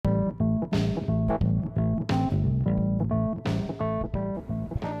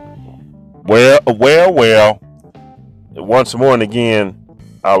Well. Once more and again,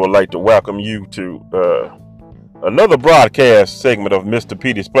 I would like to welcome you to another broadcast segment of Mr.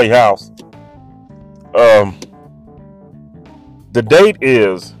 Petey's Playhouse. Um, the date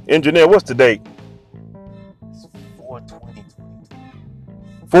is, engineer, what's the date? It's 4/20/2020.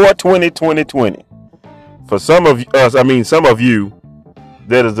 4/20/2020. For some of us, some of you,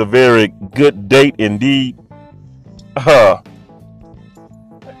 that is a very good date indeed.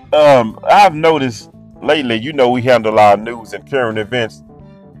 I've noticed lately, we handle our news and current events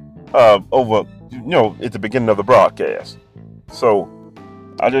over, at the beginning of the broadcast. So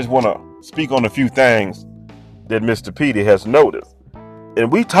I just want to speak on a few things that Mr. Petey has noticed. And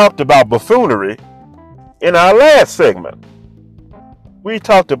we talked about buffoonery in our last segment.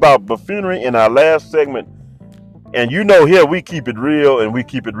 And here we keep it real, and we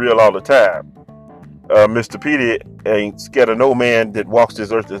keep it real all the time. Mr. Petey ain't scared of no man that walks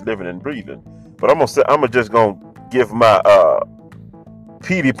this earth that's living and breathing. But I'm just gonna give my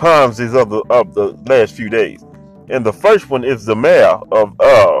Petey Ponzi's of the last few days. And the first one is the mayor of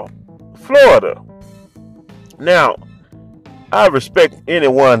Florida. Now, I respect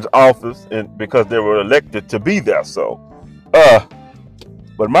anyone's office and because they were elected to be there. So,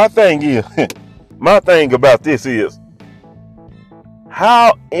 but my thing about this is,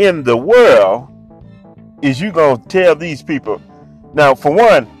 how in the world is you gonna tell these people? Now, for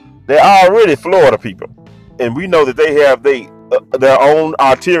one, they're already Florida people, and we know that they have their own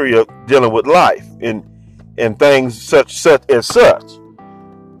arteria dealing with life and things such as such.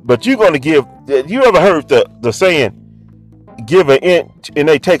 But you're gonna give? You ever heard the saying, "Give an inch and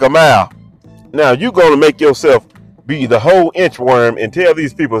they take a mile"? Now you're gonna make yourself be the whole inchworm and tell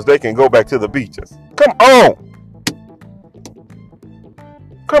these people they can go back to the beaches. Come on.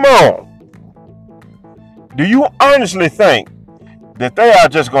 Do you honestly think that they are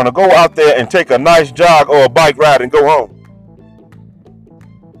just going to go out there and take a nice jog or a bike ride and go home?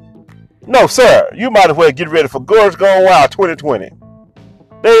 No, sir. You might as well get ready for Girls Gone Wild 2020.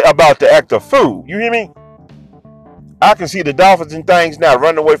 They about to act a fool. You hear me? I can see the dolphins and things now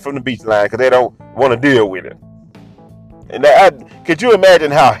running away from the beach line because they don't want to deal with it. And could you imagine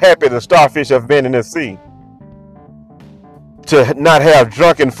how happy the starfish have been in this sea to not have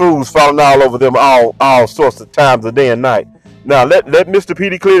drunken fools falling all over them all sorts of times of day and night? Now let Mr.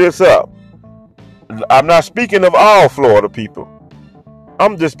 Petey clear this up. I'm not speaking of all Florida people.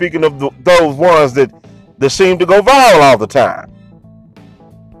 I'm just speaking of those ones that seem to go viral all the time.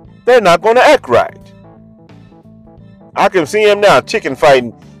 They're not going to act right. I can see them now chicken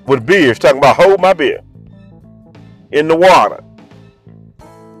fighting with beers, talking about hold my beer in the water.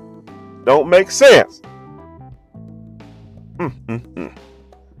 Don't make sense.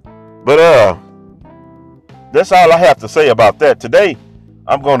 But that's all I have to say about that. Today,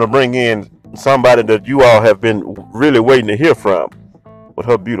 I'm going to bring in somebody that you all have been really waiting to hear from with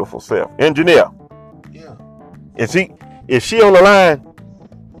her beautiful self. Engineer. Yeah. Is she on the line?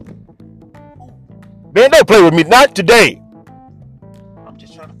 Man, don't play with me. Not today. I'm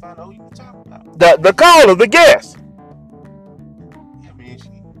just trying to find out who you were talking about. The caller, the guest. Yeah, man,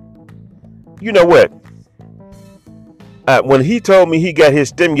 You know what? When he told me he got his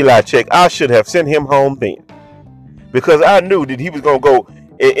stimuli check, I should have sent him home then, because I knew that he was gonna go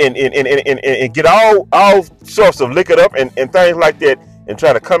and get all sorts of liquored up and things like that, and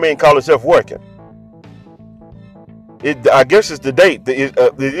try to come in and call himself working. I guess it's the date.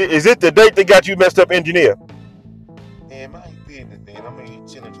 Is it the date that got you messed up, engineer? Man, I ain't business, man. I'm here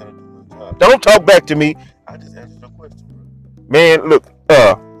chilling, trying to do my job. Don't talk back to me. I just asked you a question, bro. Man, look.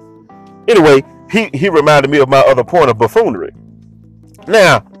 Anyway, he reminded me of my other point of buffoonery.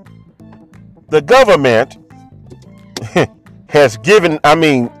 Now, the government has given, I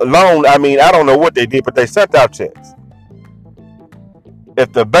don't know what they did, but they sent out checks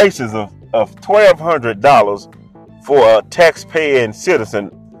at the basis of $1,200 for a tax-paying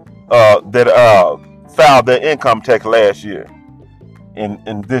citizen that filed their income tax last year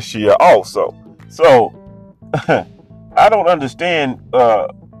and this year also. So I don't understand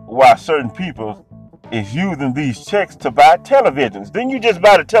why certain people is using these checks to buy televisions. Didn't you just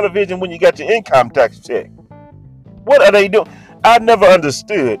buy the television when you got your income tax check? What are they doing? I never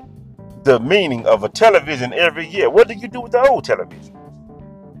understood the meaning of a television every year. What do you do with the old television?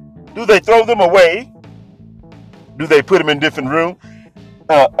 Do they throw them away? Do they put them in different rooms?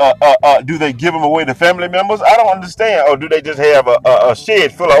 Do they give them away to family members? I don't understand. Or do they just have a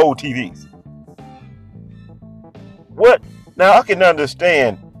shed full of old TVs? What? Now, I can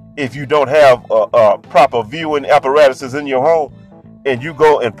understand if you don't have proper viewing apparatuses in your home and you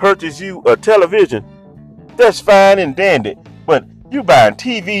go and purchase you a television. That's fine and dandy. But You buying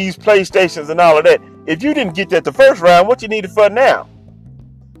TVs, PlayStations, and all of that. If you didn't get that the first round, what you need it for now?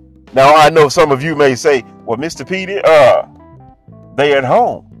 Now I know some of you may say, "Well, Mr. Petey, they at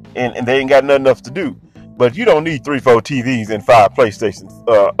home and they ain't got nothing else to do." But you don't need 3-4 TVs and 5 PlayStations,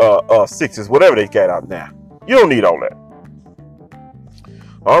 6s, whatever they got out now. You don't need all that.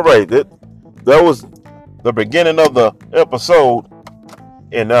 All right, that was the beginning of the episode,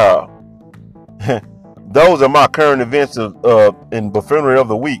 and those are my current events in Buffoonery of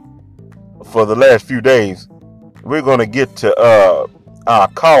the Week for the last few days. We're gonna get to our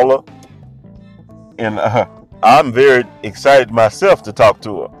caller, and I'm very excited myself to talk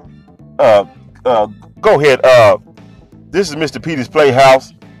to her. Go ahead. This is Mr. Petey's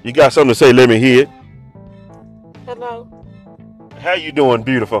Playhouse. You got something to say? Let me hear it. Hello. How you doing,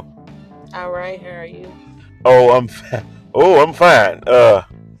 beautiful? All right. How are you? Oh, I'm fine.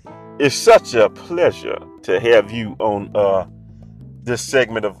 It's such a pleasure to have you on this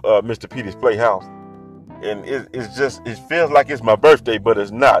segment of Mr. Petey's Playhouse, and it feels like it's my birthday, but it's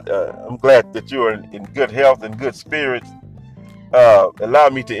not. I'm glad that you're in good health and good spirits. Allow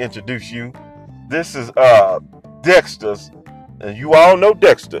me to introduce you. This is Dexter's, and you all know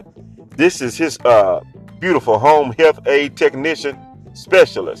Dexter. This is his beautiful home health aid technician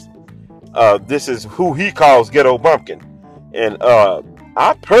specialist. This is who he calls Ghetto Bumpkin, and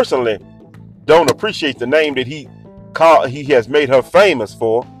I personally don't appreciate the name that he has made her famous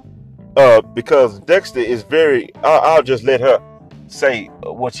for, because Dexter is very. I'll just let her say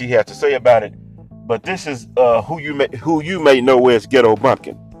what she has to say about it. But this is who you may know as Ghetto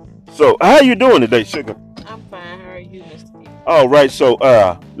Bumpkin. So, how you doing today, sugar? I'm fine. How are you, Mr. Petey? All right, so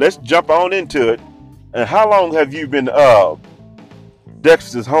let's jump on into it. And how long have you been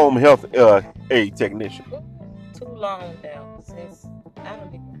Dexter's home health aid technician? Too long now. Since I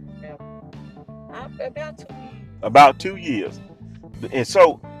don't even remember. About 2 years. About 2 years. And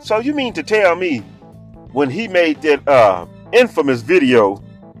so you mean to tell me when he made that infamous video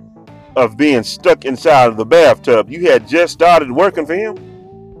of being stuck inside of the bathtub, you had just started working for him?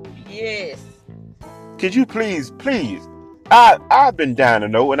 Yes. Could you please, I've been dying to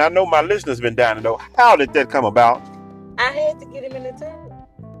know, and I know my listeners been dying to know, how did that come about? I had to get him in the tub.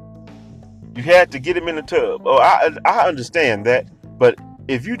 You had to get him in the tub. Oh, I understand that, but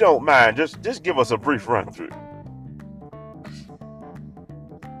if you don't mind, just give us a brief run through.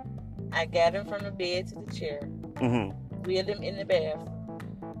 I got him from the bed to the chair, wheeled him in the bathroom,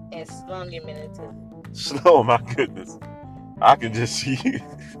 and slung him in the tub. Oh my goodness, I can just see you.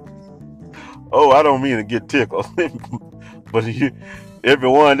 Oh, I don't mean to get tickled, but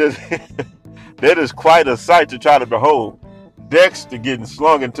everyone, that is quite a sight to try to behold. Dexter getting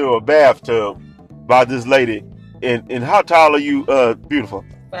slung into a bathtub by this lady. And how tall are you, beautiful?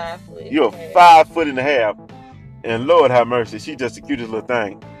 5 foot. You're 5'1.5". And Lord have mercy, she's just the cutest little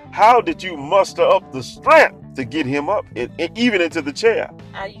thing. How did you muster up the strength to get him up and even into the chair?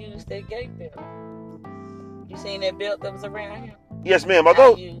 I used that gate belt. You seen that belt that was around him? Yes, ma'am.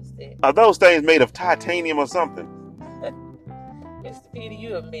 I used it. Are those things made of titanium or something? Mr. Petey,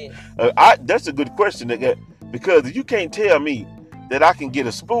 you a mess. That's a good question, because you can't tell me that I can get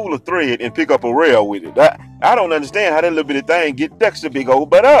a spool of thread and pick up a rail with it. I don't understand how that little bitty thing get Dexter big old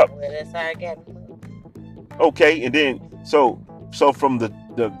butt up. Well, that's how I got him. Okay, and then so from the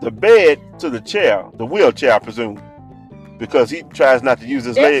bed to the chair, the wheelchair, I presume, because he tries not to use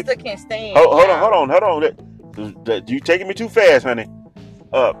his leg. Dexter can stand. Hold on. You taking me too fast, honey.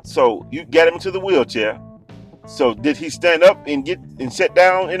 So you got him into the wheelchair. So did he stand up and sit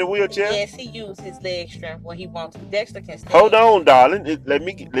down in the wheelchair? Yes, he used his leg strength when he wants to. Dexter can stand. Hold on, darling.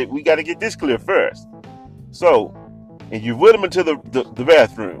 We got to get this clear first. So, and you wheeled him into the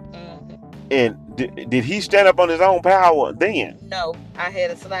bathroom. And did he stand up on his own power then? No, I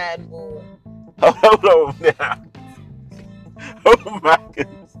had a sliding board. Hold on now. Oh my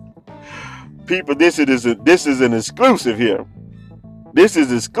goodness. People, this is an exclusive here. This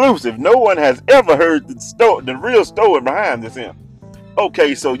is exclusive. No one has ever heard the real story behind this here.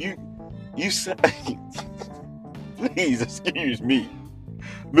 Okay, so you say, please excuse me.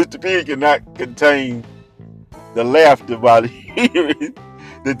 Mr. P cannot contain the laughter while hearing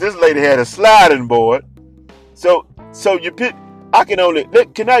that this lady had a sliding board. So you pick.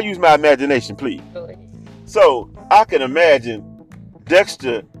 Can I use my imagination, please? Go ahead. So I can imagine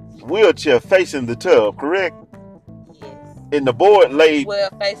Dexter wheelchair facing the tub, correct? Yes. And the board laid. Well,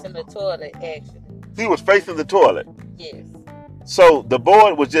 facing the toilet, actually. He was facing the toilet. Yes. So the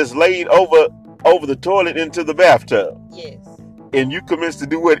board was just laid over the toilet into the bathtub. Yes. And you commenced to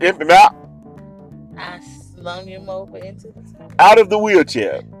do what? Imp him out? I slung him over into the tub. Out of the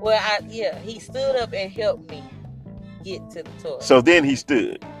wheelchair. Well, he stood up and helped me. get to the toilet. So then he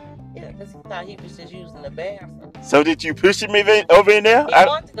stood. Yeah, because he thought he was just using the bathroom. So did you push him over in there? He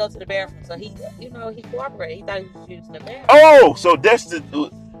wanted to go to the bathroom, so he cooperated. He thought he was using the bathroom. Oh, so Dexter,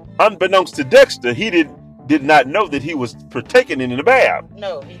 unbeknownst to Dexter, he did not know that he was partaking in the bath.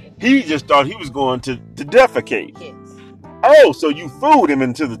 No, he didn't. He just thought he was going to defecate. Yes. Oh, so you fooled him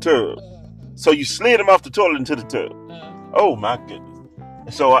into the tub. Mm-hmm. So you slid him off the toilet into the tub. Mm-hmm. Oh my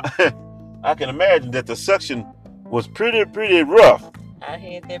goodness. So I can imagine that the suction was pretty rough. I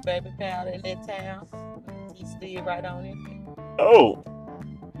had that baby powder in that towel. He slid right on it. Oh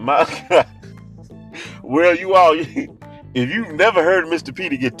my God. Well, you all, if you've never heard Mr.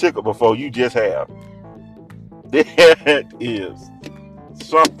 Petey get tickled before, you just have. That is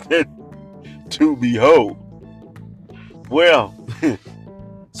something to behold. Well,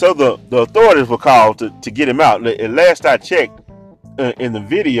 so the authorities were called to get him out. Last I checked, in the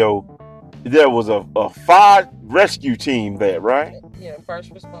video, there was a fire rescue team there, right? Yeah,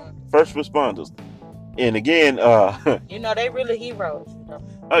 first responders. First responders. And again, they really heroes.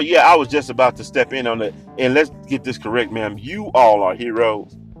 yeah, I was just about to step in on that. And let's get this correct, ma'am. You all are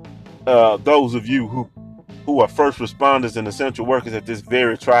heroes. Those of you who are first responders and essential workers at this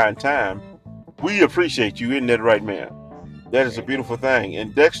very trying time, we appreciate you. Isn't that right, ma'am? That is a beautiful thing.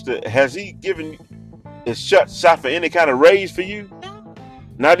 And Dexter, has he given a shot for any kind of raise for you? No.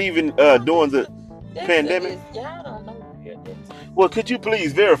 Not even during the pandemic? Y'all don't know the real Dexter. Well, could you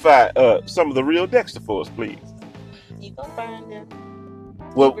please verify some of the real Dexter for us, please? You gonna find him.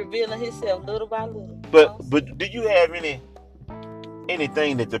 Well, He's revealing himself little by little. But do you have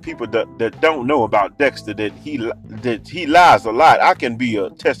anything that the people that don't know about Dexter, that he lies a lot? I can be a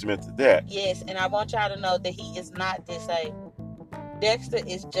testament to that. Yes, and I want y'all to know that he is not disabled. Dexter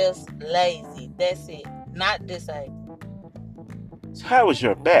is just lazy. That's it. Not disabled. So how is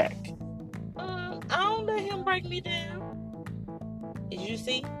your back? I don't let him break me down. As you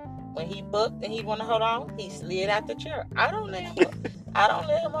see, when he bucked and he want to hold on, he slid out the chair. I don't let him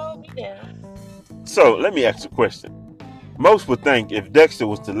hold me down. So let me ask you a question. Most would think if Dexter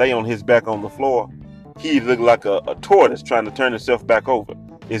was to lay on his back on the floor, he'd look like a tortoise trying to turn himself back over.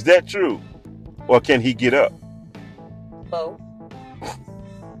 Is that true? Or can he get up? Both.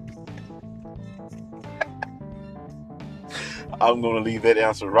 I'm going to leave that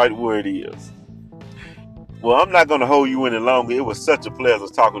answer right where it is. Well, I'm not going to hold you any longer. It was such a pleasure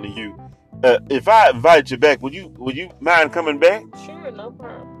talking to you. If I invite you back, would you mind coming back? Sure, no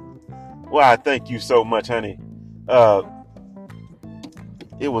problem. Well, I thank you so much, honey.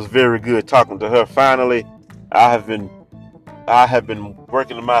 It was very good talking to her. Finally, I have been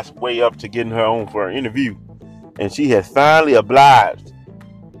working my way up to getting her on for an interview, and she has finally obliged.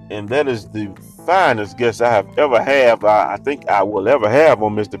 And that is the finest guest I have ever had. I think I will ever have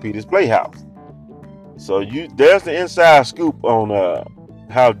on Mr. Petey's Playhouse. So there's the inside scoop on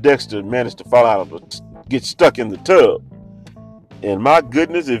how Dexter managed to fall out of get stuck in the tub. And my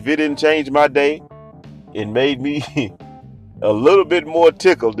goodness, if it didn't change my day, it made me a little bit more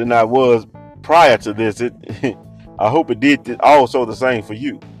tickled than I was prior to this. I hope it did also the same for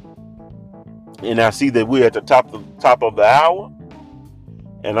you. And I see that we're at the top of the hour,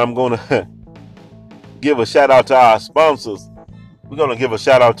 and I'm gonna give a shout out to our sponsors. We're gonna give a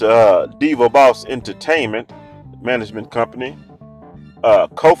shout out to Diva Boss Entertainment Management Company,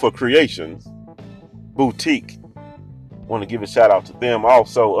 Kofa Creations Boutique. Want to give a shout out to them.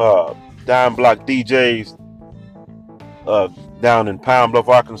 Also, Dime Block DJs down in Pine Bluff,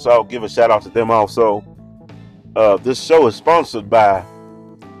 Arkansas. Give a shout out to them also. This show is sponsored by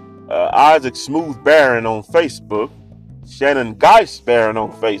Isaac Smooth Barron on Facebook, Shannon Geist Barron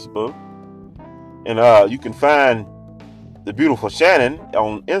on Facebook, and you can find the beautiful Shannon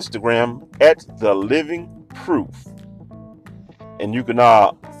on Instagram at The Living Proof. And you can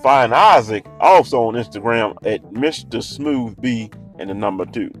find Isaac also on Instagram at Mr. Smooth B and the number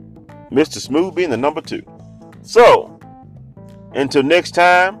 2. Mr. Smooth B and the number 2. So, until next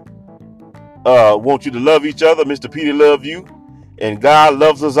time, want you to love each other. Mr. Petey love you. And God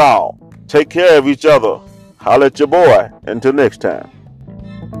loves us all. Take care of each other. Holla at your boy. Until next time.